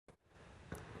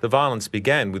The violence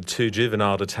began with 2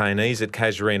 juvenile detainees at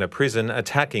Casuarina Prison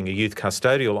attacking a youth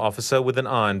custodial officer with an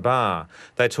iron bar.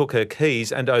 They took her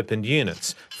keys and opened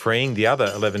units, freeing the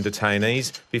other 11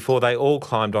 detainees before they all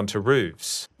climbed onto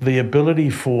roofs. The ability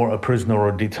for a prisoner or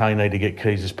a detainee to get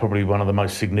keys is probably one of the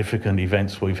most significant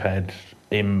events we've had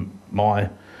in my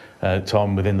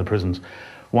time within the prisons.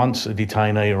 Once a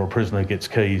detainee or a prisoner gets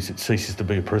keys, it ceases to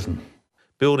be a prison.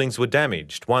 Buildings were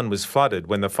damaged. One was flooded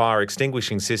when the fire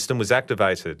extinguishing system was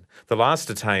activated. The last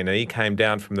detainee came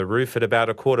down from the roof at about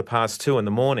 2:15 in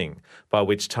the morning, by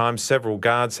which time several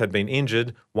guards had been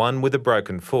injured, one with a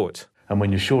broken foot. And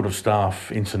when you're short of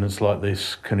staff, incidents like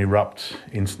this can erupt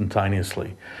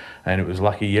instantaneously. And it was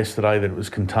lucky yesterday that it was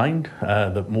contained,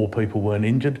 that more people weren't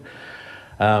injured.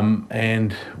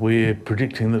 And we're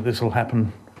predicting that this will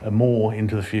happen more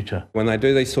into the future. When they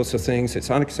do these sorts of things,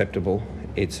 it's unacceptable,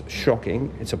 it's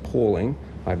shocking, it's appalling.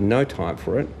 I have no time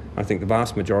for it. I think the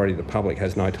vast majority of the public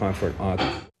has no time for it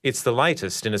either. It's the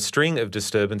latest in a string of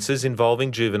disturbances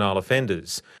involving juvenile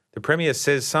offenders. The Premier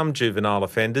says some juvenile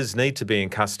offenders need to be in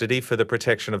custody for the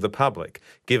protection of the public,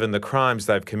 given the crimes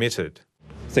they've committed.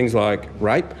 Things like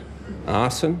rape,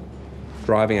 arson,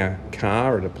 driving a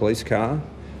car at a police car,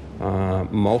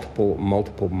 multiple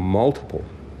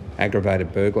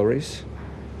aggravated burglaries,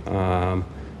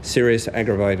 serious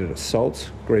aggravated assaults,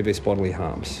 grievous bodily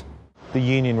harms. The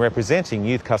union representing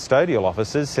youth custodial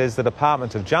officers says the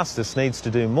Department of Justice needs to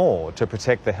do more to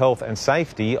protect the health and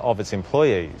safety of its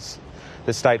employees.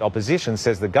 The state opposition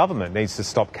says the government needs to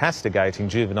stop castigating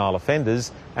juvenile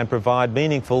offenders and provide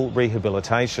meaningful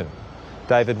rehabilitation.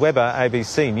 David Webber,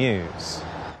 ABC News.